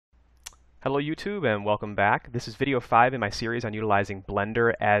Hello YouTube and welcome back. This is video 5 in my series on utilizing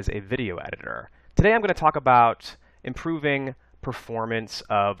Blender as a video editor. Today I'm going to talk about improving performance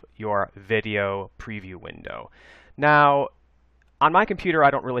of your video preview window. Now, on my computer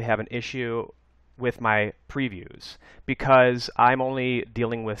I don't really have an issue with my previews because I'm only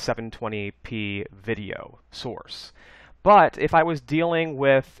dealing with 720p video source. But if I was dealing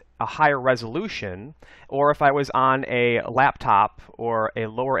with a higher resolution, or if I was on a laptop or a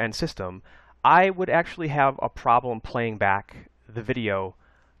lower end system, I would actually have a problem playing back the video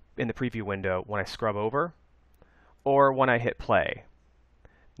in the preview window when I scrub over or when I hit play.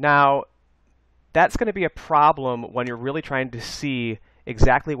 Now, that's going to be a problem when you're really trying to see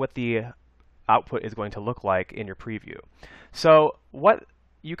exactly what the output is going to look like in your preview. So what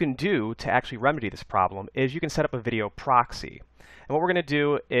you can do to actually remedy this problem is you can set up a video proxy. And what we're going to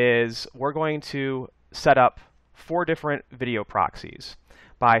do is we're going to set up 4 different video proxies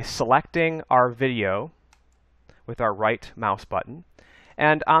by selecting our video with our right mouse button.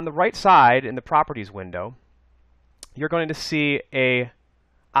 And on the right side in the properties window, you're going to see a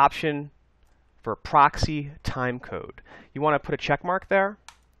option for Proxy Timecode. You want to put a check mark there.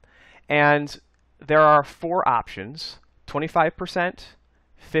 And there are 4 options: 25%,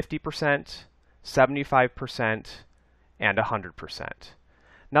 50%, 75%, and 100%.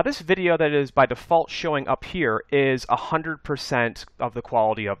 Now this video that is by default showing up here is 100% of the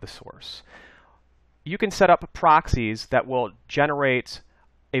quality of the source. You can set up proxies that will generate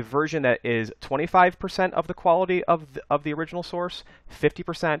a version that is 25% of the quality of the original source,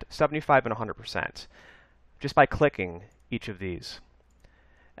 50%, 75%, and 100%, just by clicking each of these.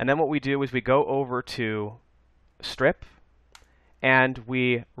 And then what we do is we go over to Strip, and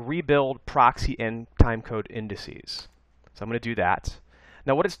we rebuild Proxy Timecode Indices. So I'm going to do that.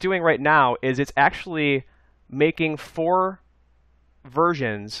 Now what it's doing right now is it's actually making 4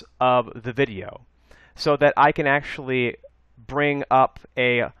 versions of the video so that I can actually bring up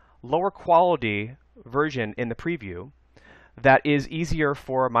a lower quality version in the preview that is easier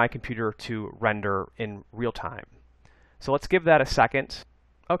for my computer to render in real time. So let's give that a second.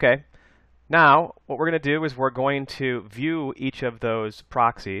 Okay. Now, what we're going to do is we're going to view each of those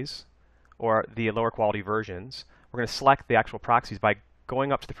proxies, or the lower quality versions. We're going to select the actual proxies by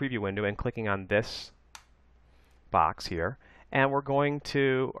going up to the preview window and clicking on this box here. And we're going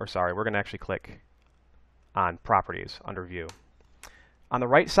to actually click on Properties under View. On the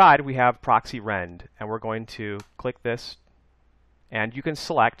right side, we have Proxy Rend, and we're going to click this. And you can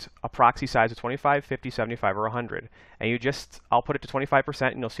select a proxy size of 25, 50, 75, or 100. And I'll put it to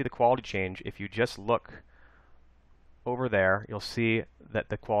 25%, and you'll see the quality change. If you just look over there, you'll see that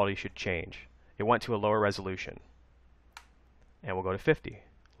the quality should change. It went to a lower resolution. And we'll go to 50, a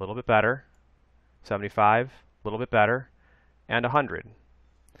little bit better, 75, a little bit better, and 100.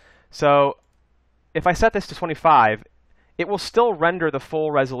 So if I set this to 25, it will still render the full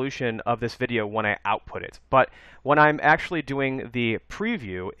resolution of this video when I output it. But when I'm actually doing the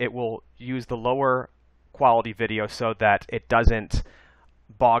preview, it will use the lower quality video so that it doesn't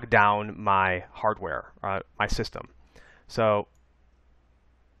bog down my hardware, my system. So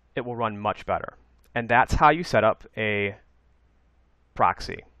it will run much better. And that's how you set up a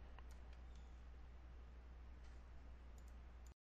proxy.